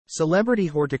Celebrity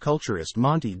horticulturist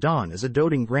Monty Don is a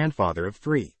doting grandfather of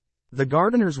 3. The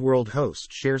Gardener's World host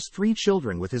shares 3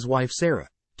 children with his wife Sarah,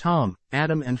 Tom,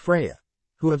 Adam and Freya,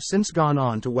 who have since gone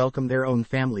on to welcome their own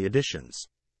family additions.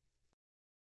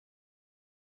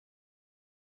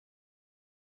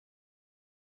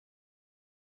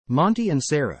 Monty and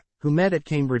Sarah, who met at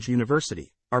Cambridge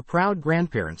University, are proud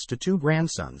grandparents to 2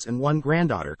 grandsons and 1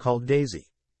 granddaughter called Daisy.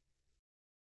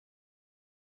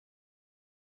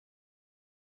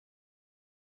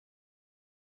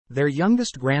 Their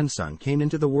youngest grandson came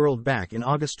into the world back in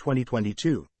August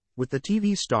 2022, with the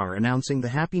TV star announcing the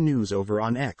happy news over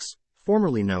on X,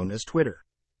 formerly known as Twitter.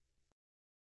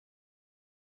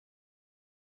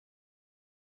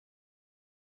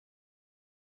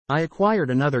 "I acquired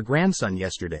another grandson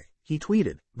yesterday," he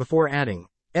tweeted, before adding,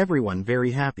 "Everyone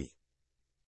very happy."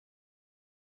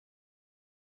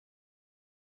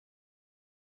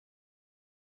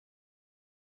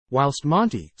 Whilst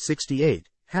Monty, 68,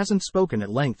 hasn't spoken at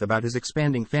length about his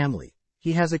expanding family,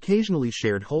 he has occasionally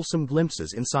shared wholesome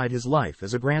glimpses inside his life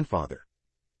as a grandfather.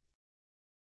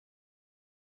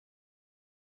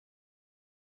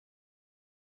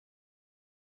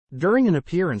 During an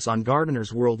appearance on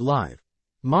Gardener's World Live,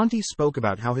 Monty spoke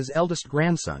about how his eldest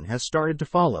grandson has started to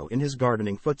follow in his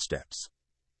gardening footsteps.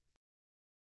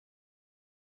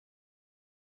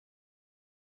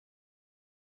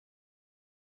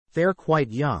 "They're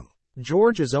quite young.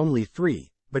 George is only 3,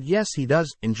 but yes, he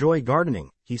does enjoy gardening,"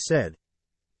 he said.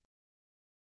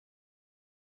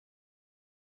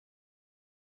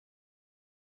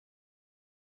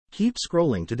 Keep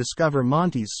scrolling to discover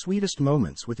Monty's sweetest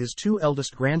moments with his 2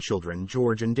 eldest grandchildren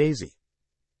George and Daisy.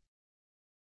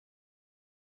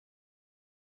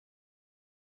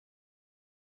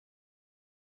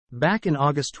 Back in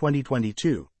August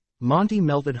 2022, Monty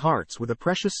melted hearts with a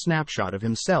precious snapshot of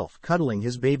himself cuddling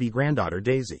his baby granddaughter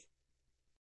Daisy.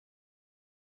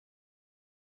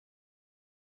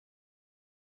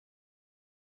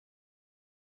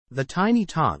 The tiny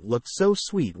tot looked so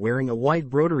sweet wearing a white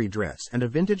broderie dress and a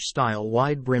vintage-style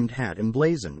wide-brimmed hat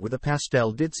emblazoned with a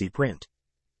pastel ditzy print.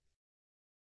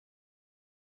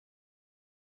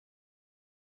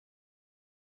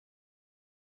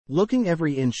 Looking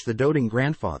every inch the doting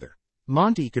grandfather,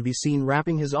 Monty could be seen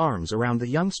wrapping his arms around the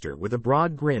youngster with a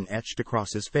broad grin etched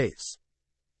across his face.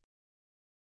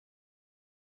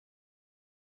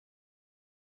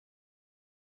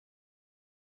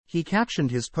 He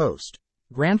captioned his post,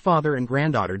 "Grandfather and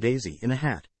granddaughter Daisy in a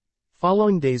hat."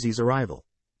 Following Daisy's arrival,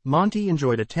 Monty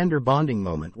enjoyed a tender bonding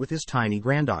moment with his tiny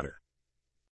granddaughter.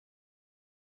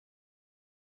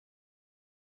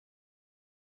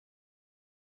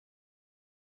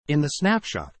 In the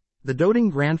snapshot, the doting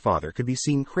grandfather could be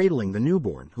seen cradling the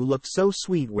newborn who looked so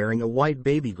sweet wearing a white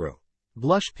baby grow,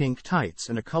 blush pink tights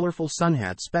and a colorful sun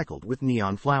hat speckled with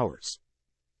neon flowers.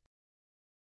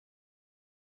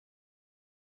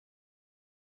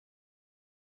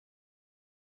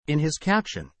 In his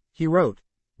caption, he wrote,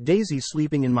 "Daisy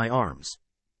sleeping in my arms."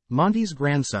 Monty's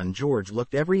grandson George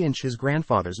looked every inch his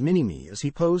grandfather's mini-me as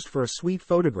he posed for a sweet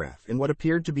photograph in what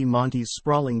appeared to be Monty's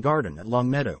sprawling garden at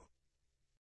Longmeadow.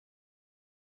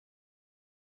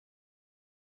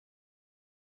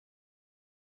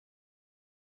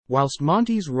 Whilst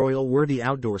Monty's royal-worthy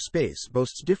outdoor space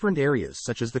boasts different areas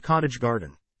such as the cottage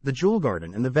garden, the jewel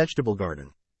garden and the vegetable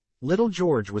garden, little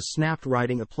George was snapped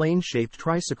riding a plane-shaped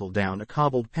tricycle down a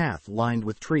cobbled path lined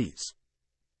with trees.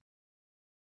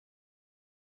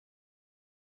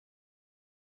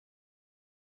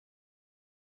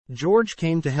 "George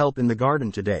came to help in the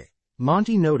garden today,"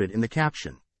 Monty noted in the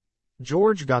caption.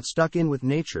 George got stuck in with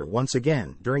nature once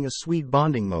again during a sweet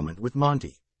bonding moment with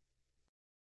Monty.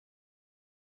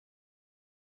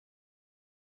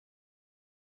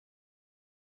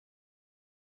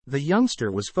 The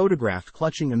youngster was photographed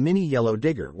clutching a mini yellow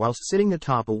digger whilst sitting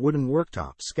atop a wooden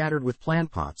worktop scattered with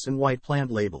plant pots and white plant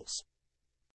labels.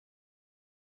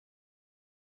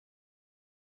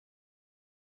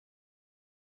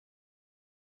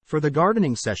 For the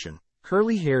gardening session,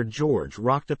 curly-haired George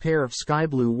rocked a pair of sky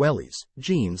blue wellies,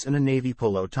 jeans and a navy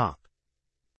polo top.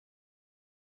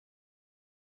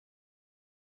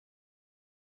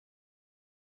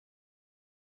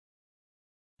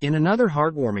 In another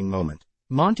heartwarming moment,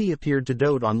 Monty appeared to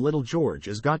dote on little George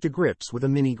as got to grips with a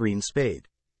mini green spade.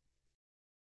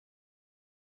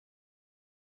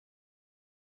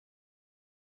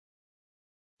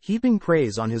 Heaping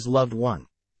praise on his loved one,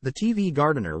 the TV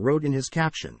gardener wrote in his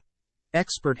caption,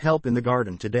 "Expert help in the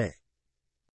garden today."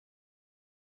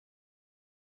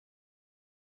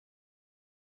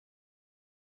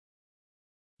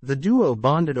 The duo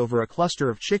bonded over a cluster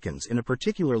of chickens in a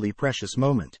particularly precious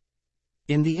moment.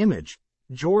 In the image,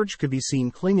 George could be seen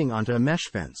clinging onto a mesh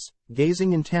fence,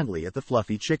 gazing intently at the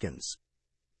fluffy chickens.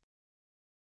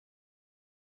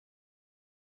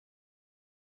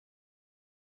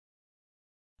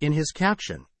 In his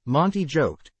caption, Monty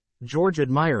joked, "George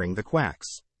admiring the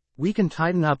quacks. We can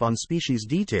tighten up on species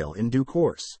detail in due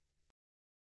course."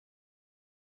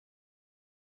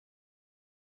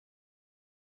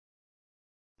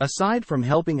 Aside from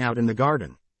helping out in the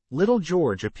garden, little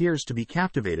George appears to be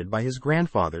captivated by his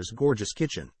grandfather's gorgeous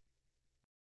kitchen.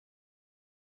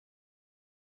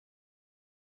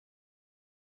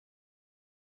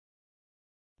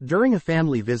 During a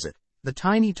family visit, the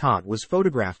tiny tot was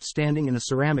photographed standing in a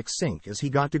ceramic sink as he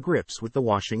got to grips with the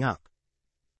washing up.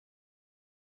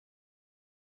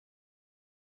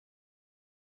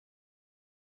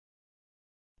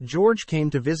 "George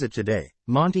came to visit today,"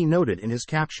 Monty noted in his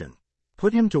caption.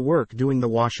 "Put him to work doing the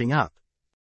washing up."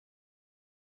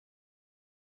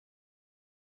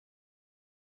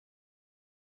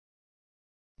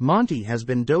 Monty has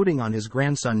been doting on his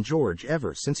grandson George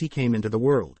ever since he came into the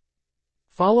world.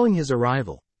 Following his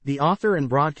arrival, the author and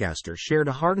broadcaster shared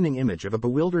a heartening image of a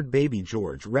bewildered baby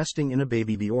George resting in a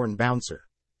baby Bjorn bouncer.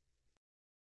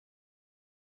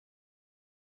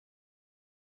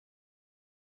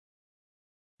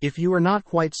 "If you are not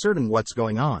quite certain what's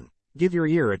going on, give your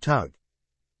ear a tug.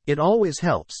 It always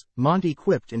helps," Monty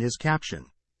quipped in his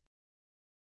caption.